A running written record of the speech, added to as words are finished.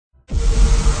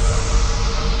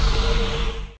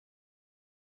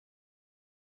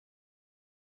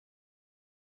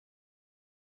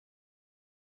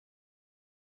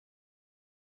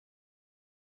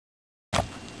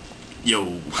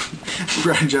Yo,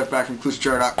 Brad and Jeff back from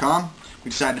Cloutsnchara.com. We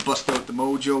decided to bust out the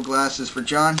Mojo glasses for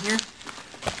John here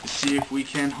to see if we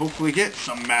can hopefully get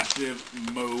some massive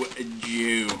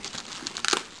Mojo.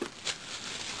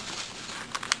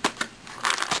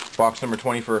 Box number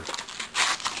 20 for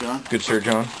John. Good sir,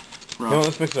 John. Wrong. No,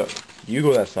 let's mix it up. You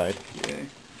go that side. Okay.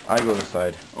 I go this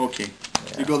side. Okay.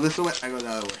 Yeah. You go this way, I go the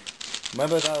other way.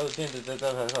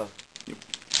 Yep.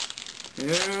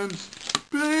 And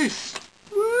space!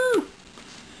 Woo!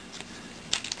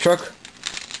 Chuck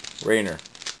Rayner.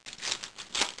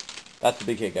 That's the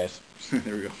big hit, guys.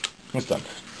 There we go. It's done.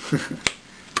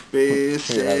 Space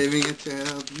saving it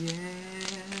till the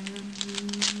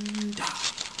end.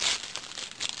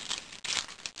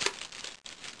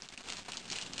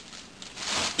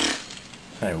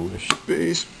 I wish.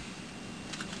 Space.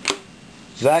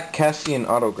 Zach Cassian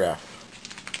autograph.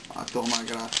 Oh my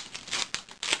god.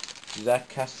 Zach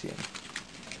Cassian.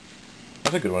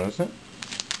 That's a good one, isn't it?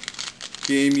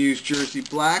 Game used jersey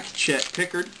black, Chet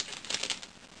Pickard.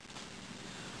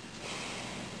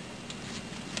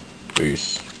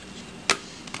 Peace.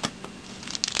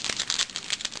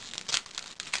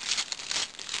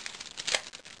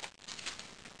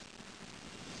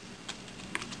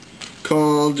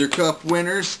 Calder Cup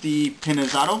winner, Steve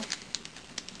Pinizzato.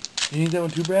 You need that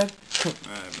one too, Brad? I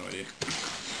have no idea.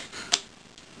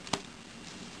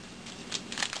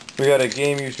 We got a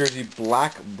game used jersey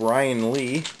black Brian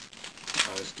Lee.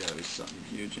 Oh, there's gotta be something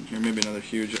huge in here. Maybe another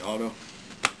huge auto.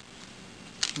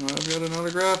 I've got an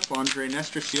autograph. Andre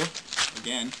Nestor seal.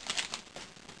 Again.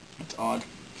 That's odd.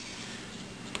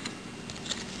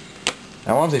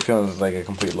 I want to say feeling like a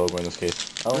complete logo in this case.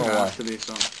 I don't know why. There has to be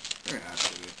something. There has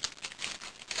to be.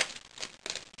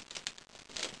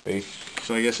 Base.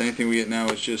 So I guess anything we get now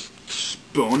is just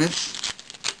bonus.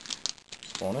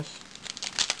 Bonus.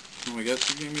 Oh, I guess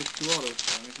you gave me 2 autos,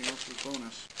 so anything else is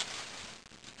bonus.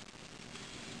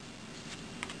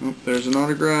 Oh, there's an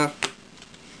autograph.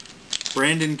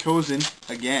 Brandon Kozin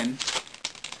again.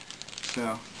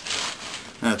 So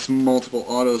that's multiple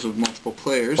autos of multiple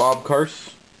players. Bob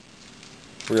Carse.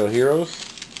 Real Heroes.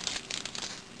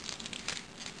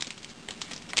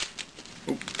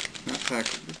 Oh, this pack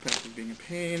is being a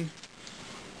pain.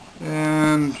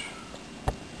 And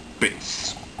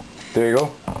base. There you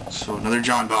go. So another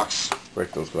John box.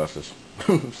 Break those glasses.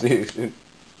 See you soon.